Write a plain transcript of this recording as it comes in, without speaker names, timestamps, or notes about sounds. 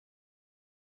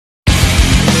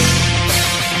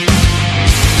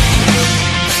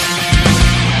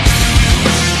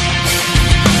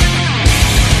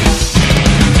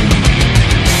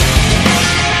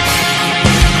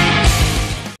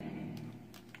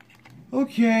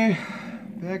Okay,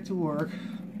 back to work.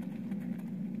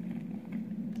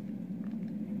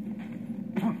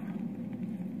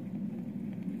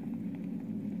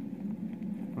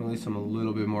 Or at least I'm a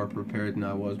little bit more prepared than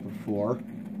I was before.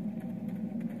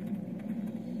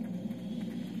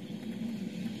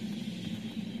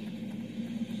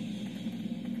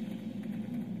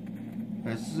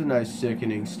 This is a nice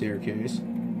sickening staircase.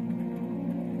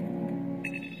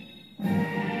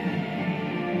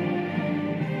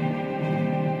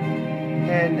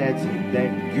 And that's it,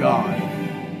 thank God.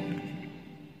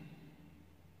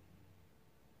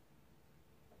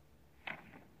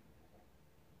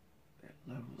 That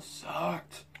level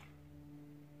sucked.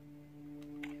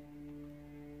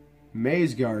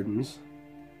 Maze Gardens.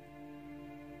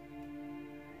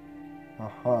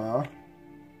 Uh-huh.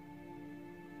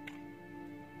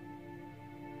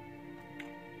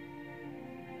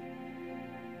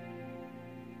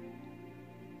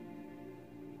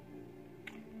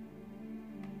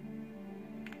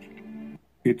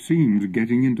 It seems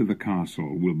getting into the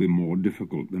castle will be more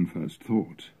difficult than first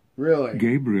thought. Really?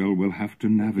 Gabriel will have to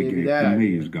navigate the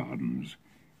maze gardens.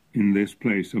 In this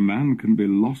place, a man can be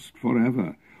lost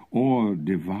forever, or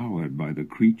devoured by the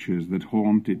creatures that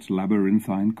haunt its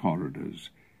labyrinthine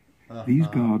corridors. These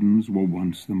gardens were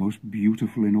once the most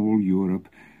beautiful in all Europe,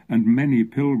 and many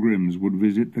pilgrims would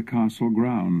visit the castle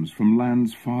grounds from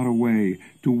lands far away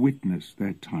to witness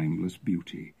their timeless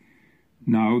beauty.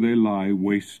 Now they lie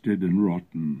wasted and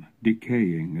rotten,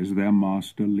 decaying as their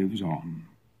master lives on.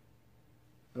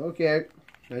 Okay,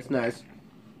 that's nice.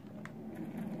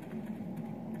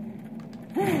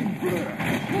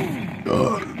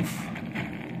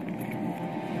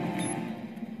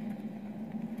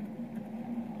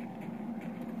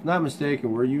 Not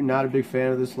mistaken, were you not a big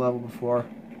fan of this level before?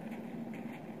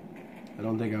 I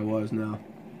don't think I was, no.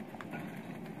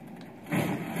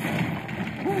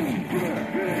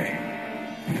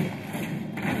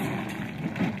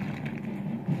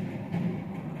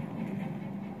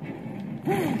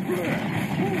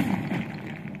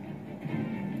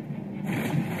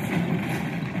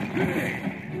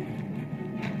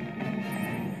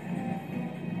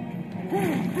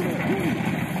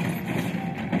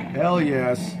 Hell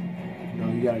yes.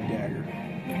 No, you got a dagger.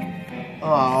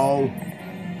 Oh.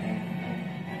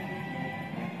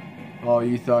 Oh,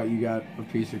 you thought you got a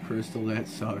piece of crystal? That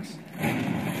sucks.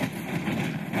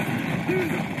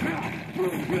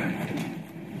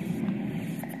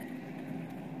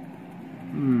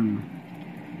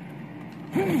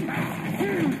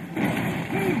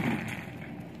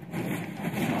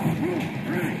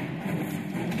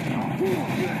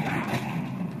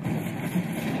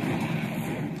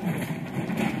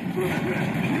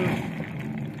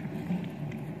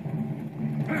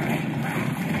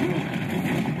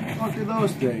 What are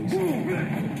those things?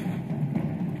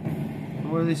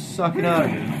 What are they sucking out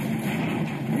of me?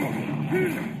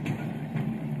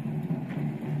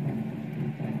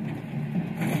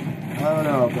 I don't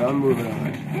know, but I'm moving on.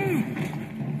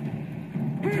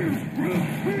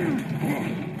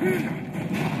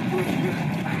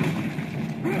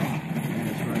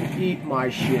 That's right. Eat my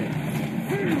shit.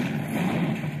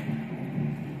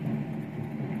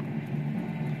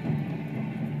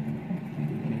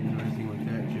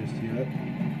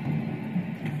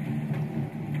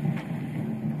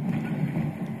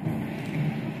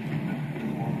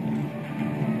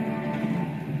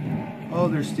 Oh,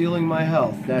 they're stealing my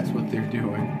health. That's what they're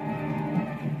doing.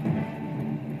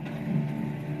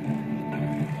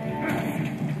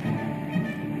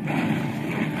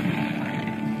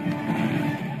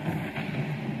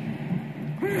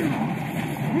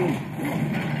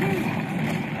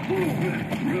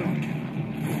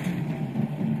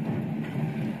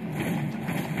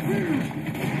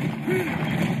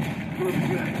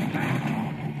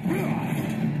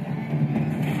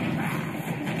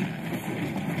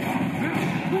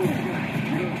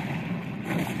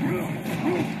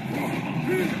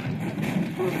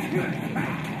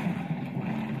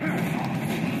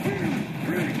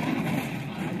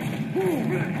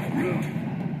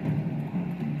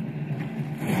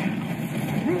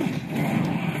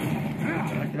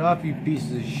 Knock it off, you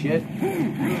pieces of shit.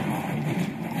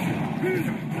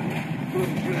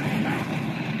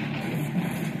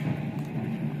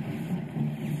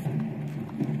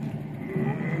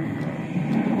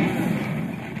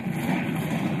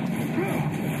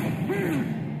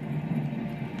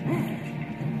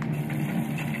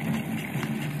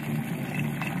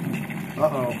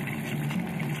 Uh-oh.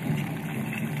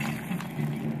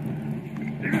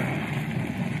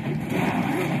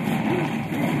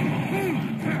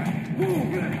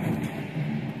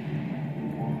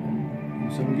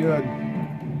 Something good.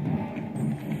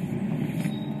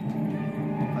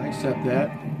 accept that.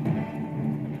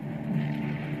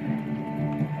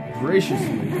 Graciously.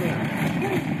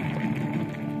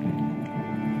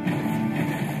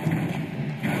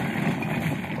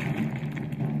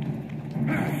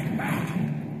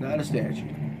 Not a statue.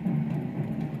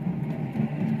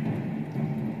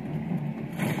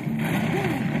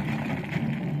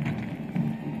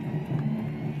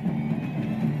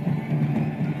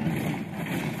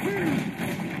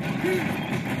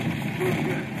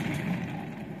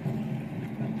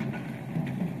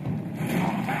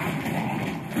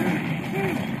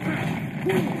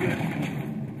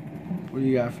 What do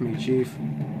you got for me, Chief?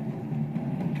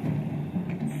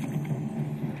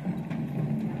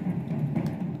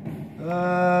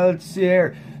 Let's see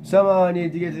here. Somehow I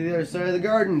need to get to the other side of the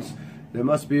gardens. There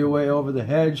must be a way over the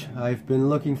hedge. I've been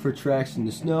looking for tracks in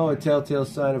the snow, a telltale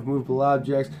sign of movable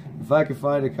objects. If I could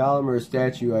find a column or a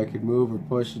statue I could move or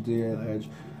push to the edge,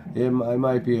 I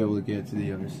might be able to get to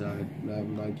the other side.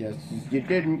 My guess is you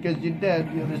didn't, because you're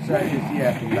dead. The other side is the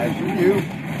afterlife for you.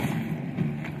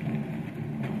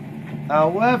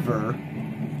 However,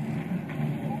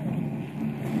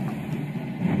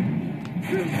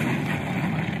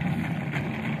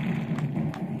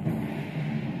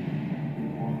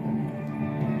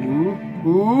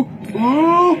 ooh,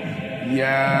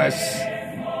 yes.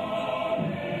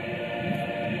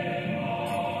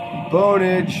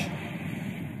 Bonage.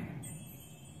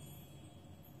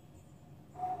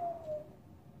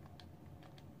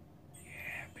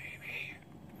 Yeah, baby.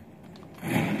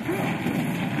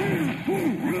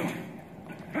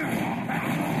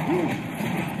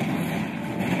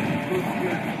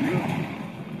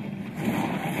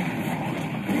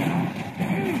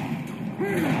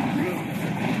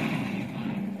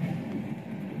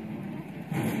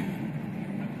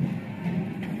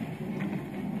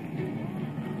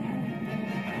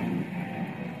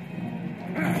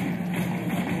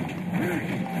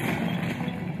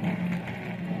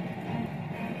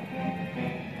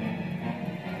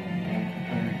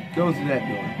 Goes to that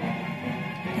door.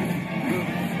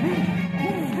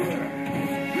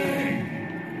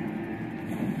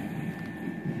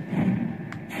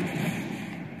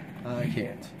 I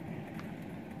can't.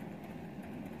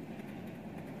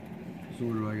 So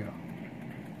where do I go?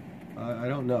 I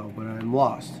don't know, but I'm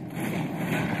lost.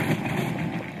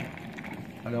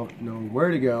 I don't know where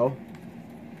to go.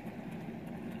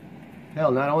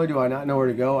 Hell, not only do I not know where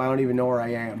to go, I don't even know where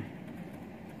I am.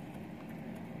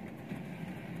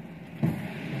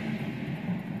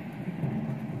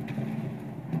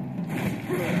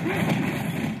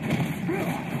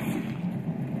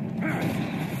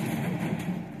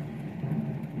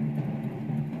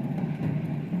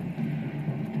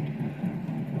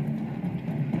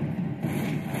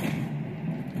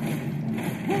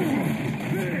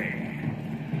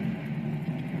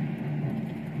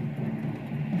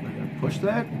 Push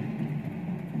that.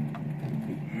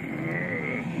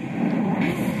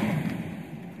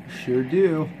 Sure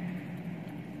do.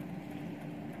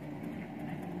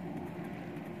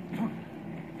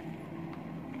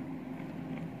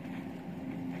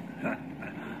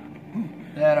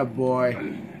 Atta boy.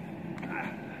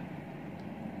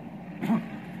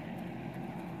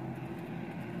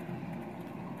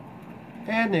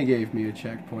 And they gave me a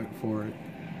checkpoint for it.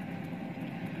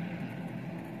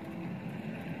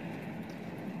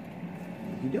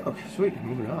 Sweet,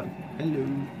 moving on. Hello.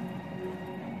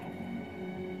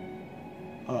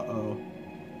 Uh-oh.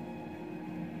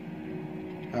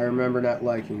 I remember not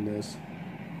liking this.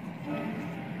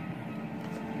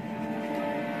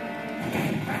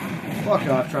 Fuck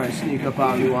off trying to sneak up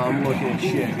on me while I'm looking at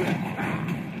shit.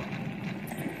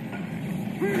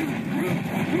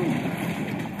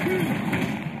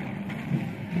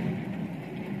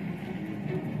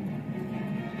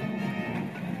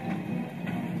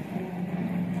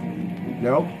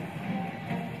 Nope.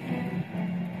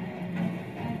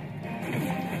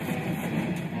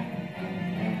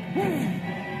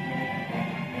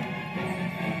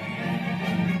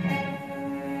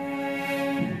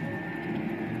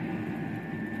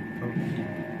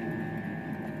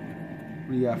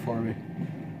 What do you got for me?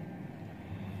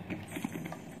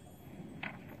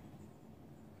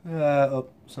 Oh,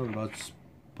 something about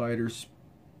spiders,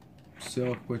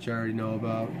 silk, which I already know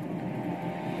about.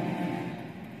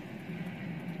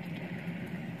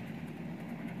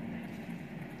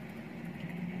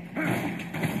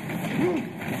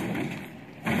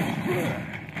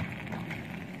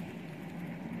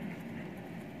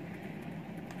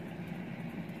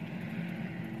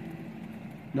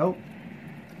 Nope.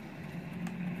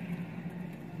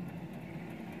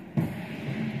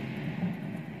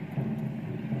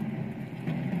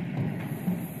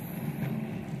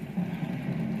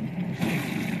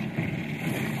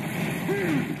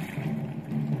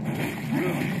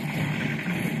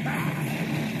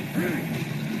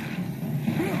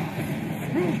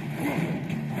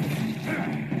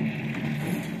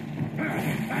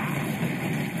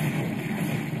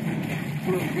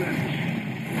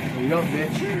 Coming up,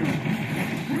 bitch.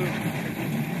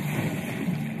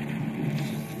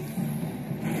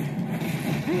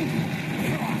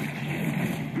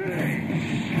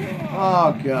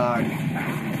 Oh, God.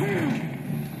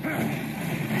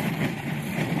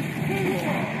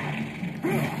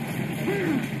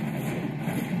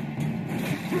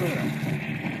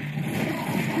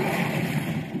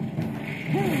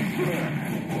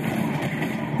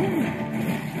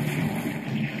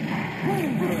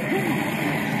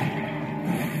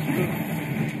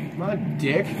 Come on,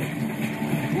 dick.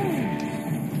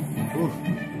 Oof.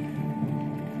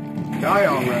 Die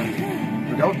already.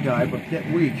 Or don't die, but get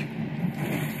weak.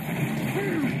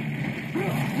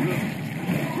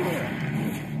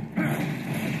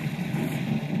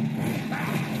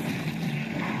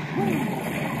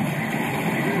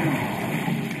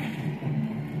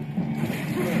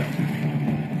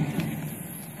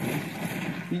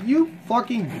 You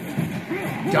fucking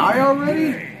die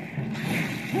already?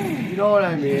 You know what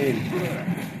I mean.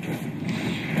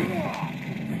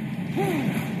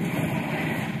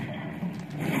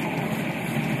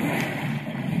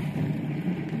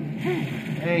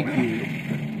 Thank you.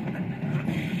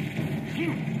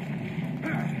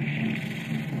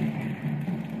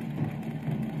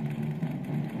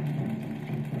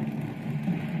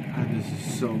 God, this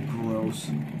is so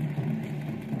gross.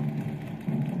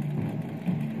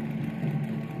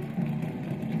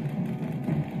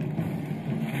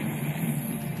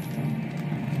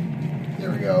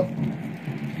 There we go.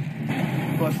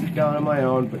 Busted down on my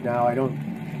own, but now I don't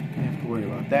have to worry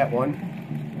about that one.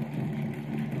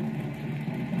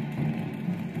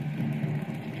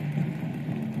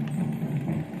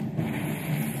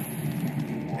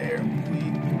 There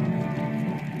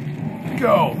we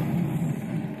go.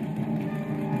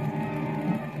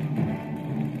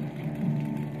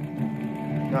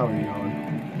 Now where are you going?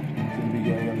 To the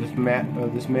beginning of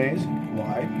this this maze?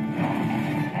 Why?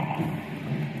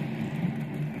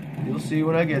 You'll see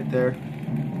when I get there.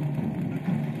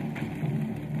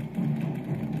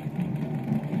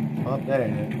 Oh, that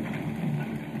ain't it.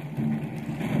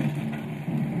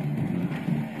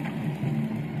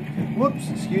 Whoops,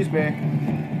 excuse me.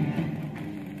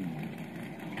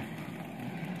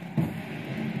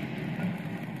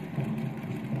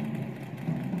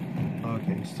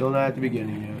 Okay, still not at the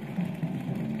beginning yet.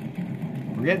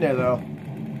 We're getting there though.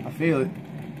 I feel it.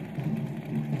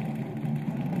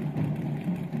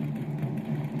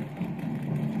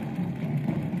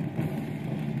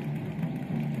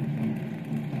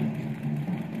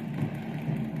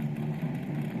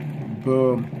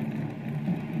 Boom.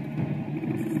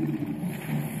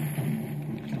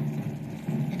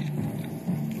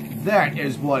 That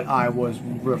is what I was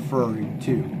referring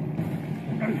to.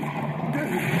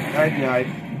 Night, night.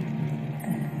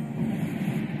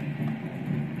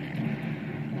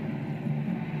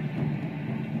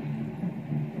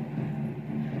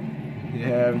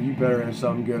 Yeah, you better have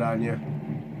something good on you.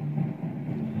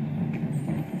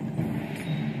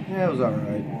 Yeah, it was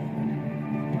alright.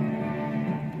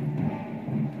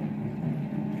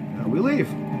 We leave.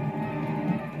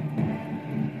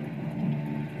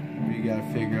 We gotta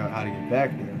figure out how to get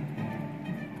back there.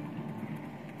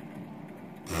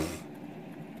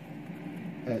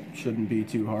 That shouldn't be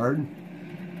too hard.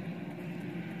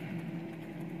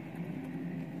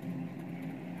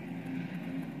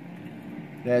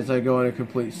 As I go in a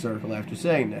complete circle after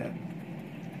saying that.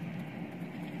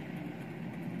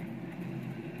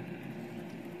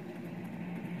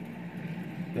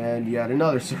 And yet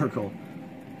another circle.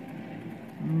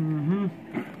 Mm-hmm.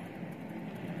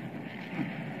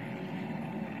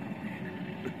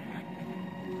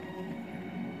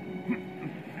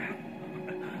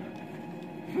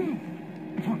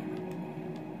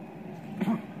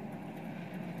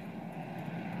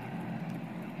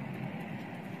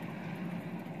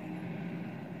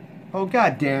 Oh,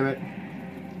 God damn it.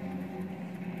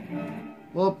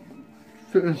 Well,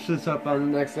 finish this up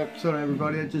on the next episode,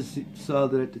 everybody. I just saw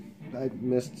that I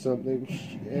missed something.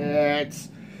 Shit.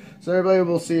 So, everybody,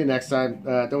 we'll see you next time.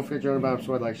 Don't forget your own bottom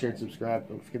squad, like, share, and subscribe.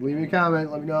 Don't forget to leave me a comment.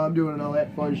 Let me know how I'm doing and all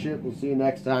that fun shit. We'll see you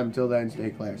next time. Until then,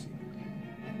 stay classy.